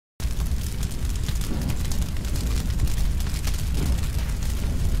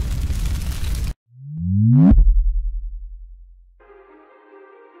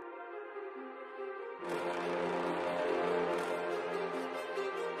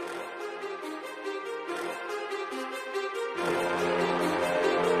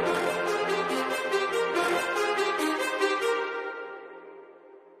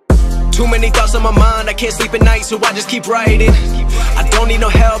Too many thoughts on my mind, I can't sleep at night, so I just keep writing. I don't need no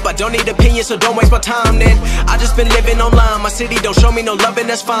help, I don't need opinions, so don't waste my time then. I just been living online, my city don't show me no loving,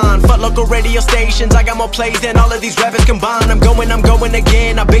 that's fine. Fuck local radio stations, I got more plays than all of these rappers combined. I'm going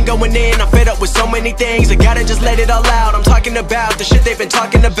again, I've been going in, I'm fed up with so many things, I gotta just let it all out. I'm talking about the shit they've been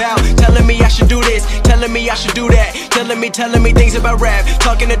talking about, telling me I should do this, telling me I should do that, telling me things about rap,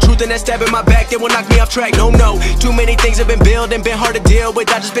 talking the truth and that stabbing my back, they will knock me off track. No, too many things have been building, been hard to deal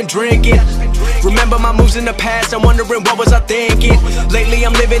with, I just been drinking. Remember my moves in the past, I'm wondering what was I thinking. Lately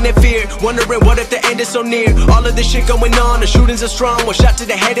I'm living in fear, wondering what if the end is so near. All of this shit going on, the shootings are strong, one shot to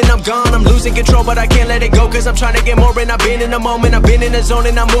the head and I'm gone. I'm losing control but I can't let it go, cause I'm trying to get more. And I've been in the moment, I've been in the zone,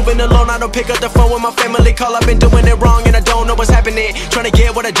 and I'm moving alone. I don't pick up the phone when my family call, I've been doing it wrong and I don't know what's happening. Trying to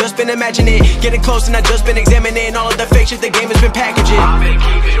get what I just been imagining, getting close and I just been examining all of the fake shit the game has been packaging. I've been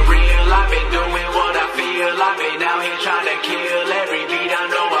keeping real, I've been doing what I feel, I've been out here trying to kill every beat, I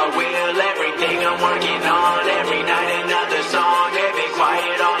know I will. Everything I'm working on, every night another song. They've been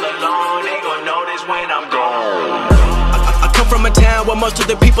quiet all along, they gon' notice when I'm gone. I come from a town where most of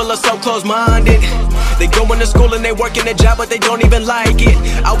the people are so close-minded. They going to school and they working a job but they don't even like it.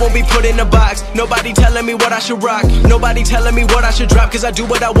 I won't be put in a box, nobody telling me what I should rock, nobody telling me what I should drop, cause I do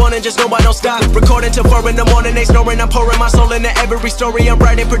what I want and just know I don't stop. Recording till 4 in the morning, they snoring, I'm pouring my soul into every story. I'm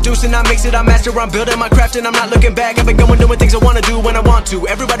writing, producing, I mix it, I master, I'm building my craft and I'm not looking back. I've been going doing things I wanna do when I want to.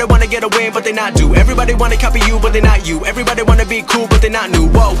 Everybody wanna get a win but they not do. Everybody wanna copy you but they not you. Everybody wanna be cool but they not new.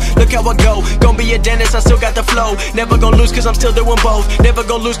 Whoa, look how I go, gon' be a dentist, I still got the flow. Never gon' lose cause I'm still doing both. Never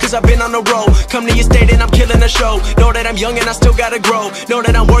gon' lose cause I've been on the road. Come to your state and I'm killing the show. Know that I'm young and I still gotta grow. Know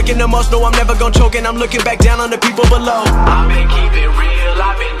that I'm working the most, know I'm never gon' choke, and I'm looking back down on the people below. I've been keeping real,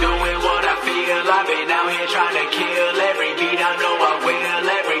 I've been doing what I feel, I've been out here trying to kill every beat, I know